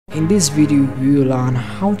In this video, we will learn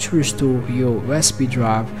how to restore your USB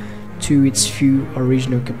drive to its full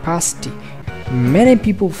original capacity. Many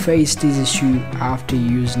people face this issue after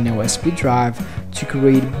using a USB drive to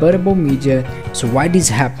create bootable media. So why this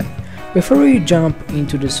happen? Before we jump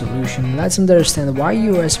into the solution, let's understand why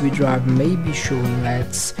your USB drive may be showing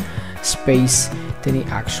less space than it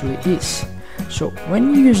actually is. So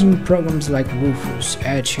when you're using programs like Rufus,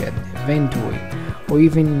 Etched, Ventoy, or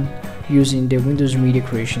even using the Windows Media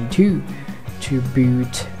Creation tool to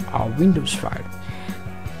build a Windows file,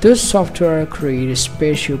 those software create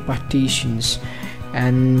special partitions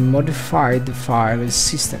and modify the file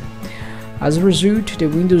system. As a result, the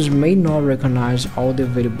Windows may not recognize all the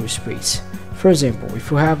available space. For example,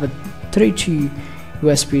 if you have a 32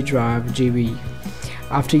 USB drive GB,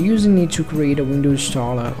 after using it to create a Windows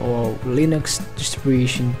installer or Linux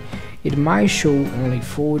distribution, it might show only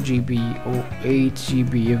 4 GB or 8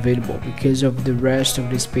 GB available because of the rest of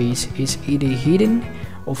the space is either hidden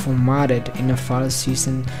or formatted in a file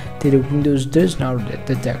system that the Windows does not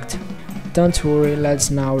detect. Don't worry, let's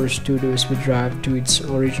now restore the USB drive to its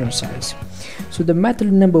original size. So the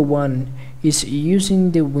method number 1 is using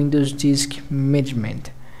the Windows disk management.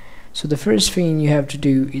 So the first thing you have to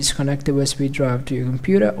do is connect the USB drive to your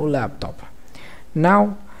computer or laptop.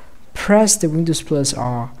 Now press the Windows plus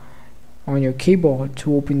R on your keyboard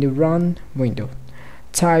to open the run window.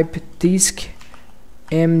 Type disk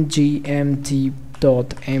mgmt.msc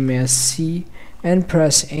and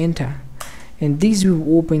press enter, and this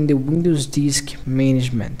will open the Windows disk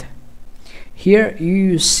management. Here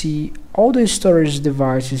you see all the storage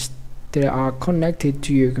devices that are connected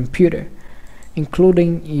to your computer,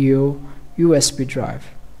 including your USB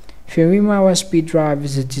drive. If my USB drive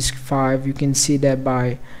is a disk 5, you can see that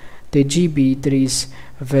by the GB that is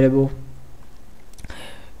available.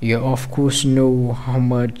 You of course know how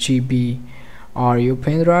much GB are your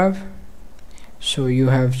pen drive, so you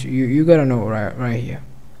gotta know right here.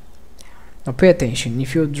 Now pay attention.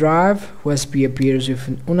 If your drive USB appears with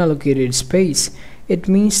an unallocated space, it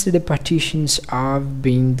means that the partitions have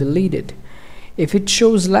been deleted. If it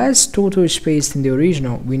shows less total space than the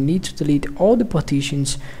original, we need to delete all the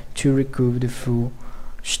partitions to recover the full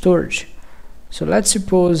storage. So let's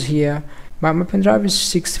suppose here my pen drive is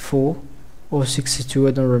 64 or 62,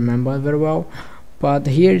 I don't remember very well, but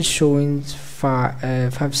here it's showing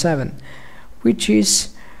 57, which is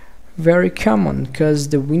very common because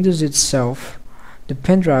the Windows itself, the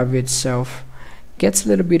pen drive itself, gets a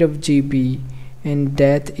little bit of GB, and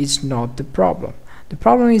that is not the problem. The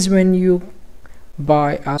problem is when you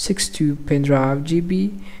buy a 62 pen drive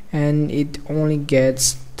GB and it only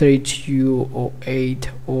gets 32 or 8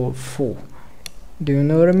 or 4. Do you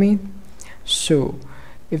know what I mean? So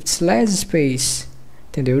if it's less space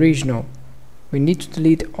than the original, we need to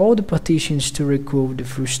delete all the partitions to recover the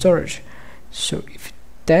full storage. So if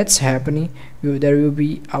that's happening, there will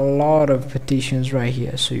be a lot of partitions right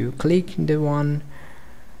here. So you click the one,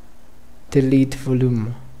 delete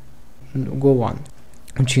volume, go on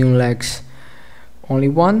until you select only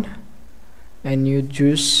one, and you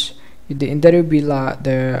choose, and there will be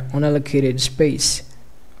the unallocated space.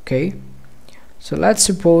 Okay, so let's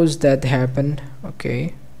suppose that happened.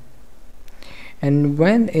 Okay, and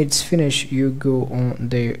when it's finished, you go on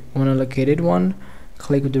the unallocated one,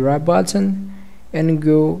 click the right button, and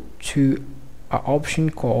go to an option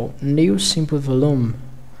called New Simple Volume.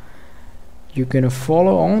 You're gonna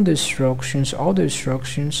follow all the instructions,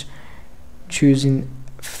 choosing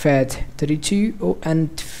FAT32 or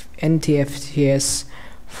NTFS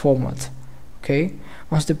format. Okay,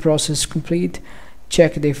 once the process is complete,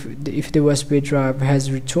 check if the USB drive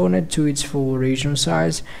has returned to its full original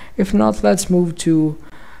size. If not, let's move to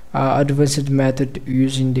advanced method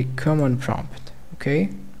using the command prompt. Okay,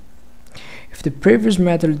 if the previous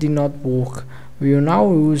method did not work, we will now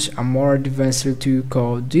use a more advanced tool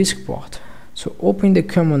called diskpart. So open the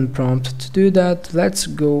command prompt. To do that, let's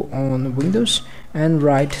go on Windows and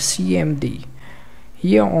write cmd.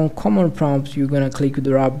 Here on command prompt, you're gonna click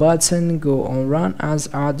the right button, go on run as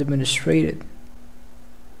administrator.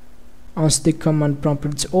 Once the command prompt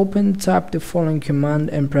is open, type the following command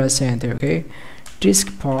and press enter. Okay,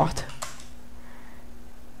 diskpart,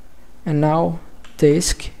 and now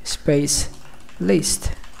disk space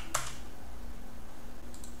list.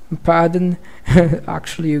 Pardon,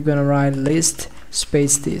 actually you're gonna write list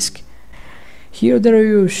space disk. Here there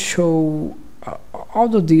will show all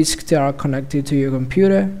the disks that are connected to your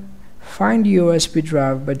computer. Find the USB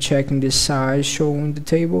drive by checking the size shown in the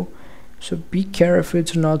table, so be careful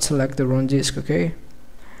to not select the wrong disk. Okay,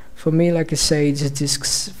 for me, like I say, it's disk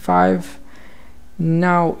 5.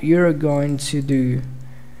 Now you're going to do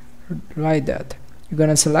like that. you're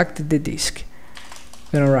gonna select the disk.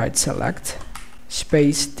 You're gonna write select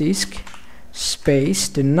space disk space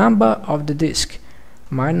the number of the disk.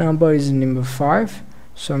 My number is number 5,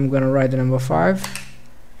 so I'm gonna write the number 5,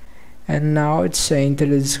 and now it's saying that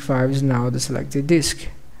the disk 5 is now the selected disk.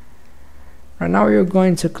 Right now you're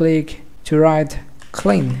going to click to write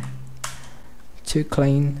clean to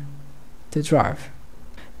clean the drive.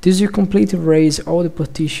 This will completely erase all the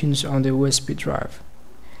partitions on the USB drive.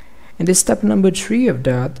 And the step number 3 of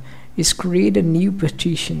that is create a new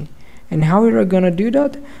partition. And how we are gonna do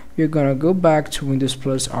that? We're gonna go back to Windows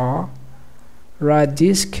plus R, write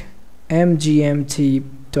disk mgmt.msc,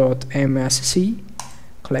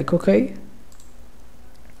 click OK,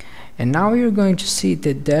 and now you're going to see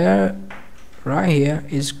that there right here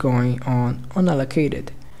is going on unallocated.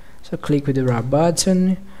 So click with the right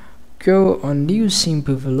button, go on new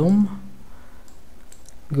simple volume,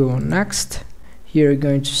 go on next. Here you're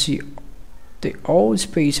going to see the all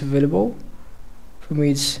space available. For me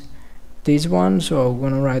it's this one, so I'm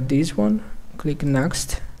gonna write this one, click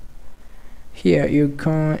next. Here you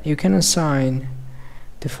can assign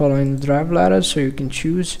the following drive letters, so you can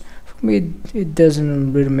choose. For me it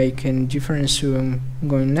doesn't really make any difference, so I'm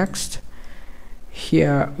going next.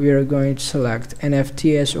 Here we are going to select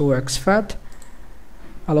NFTS or exFAT.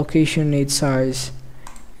 Allocation need size,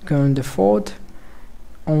 go on default.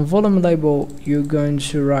 On volume label you're going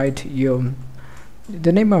to write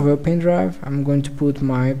the name of your pen drive. I'm going to put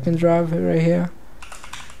my pen drive right here.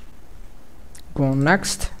 Go on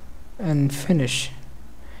next and finish.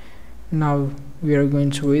 Now we are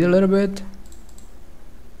going to wait a little bit.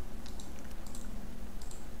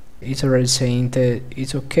 It's already saying that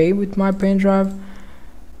it's okay with my pen drive.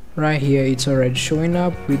 Right here it's already showing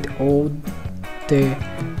up with all the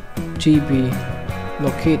GB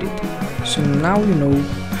located. So now you know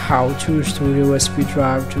how to restore your USB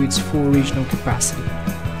drive to its full original capacity.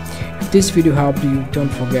 If this video helped you, don't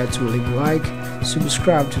forget to leave a like,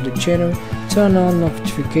 subscribe to the channel, turn on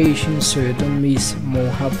notifications so you don't miss more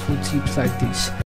helpful tips like this.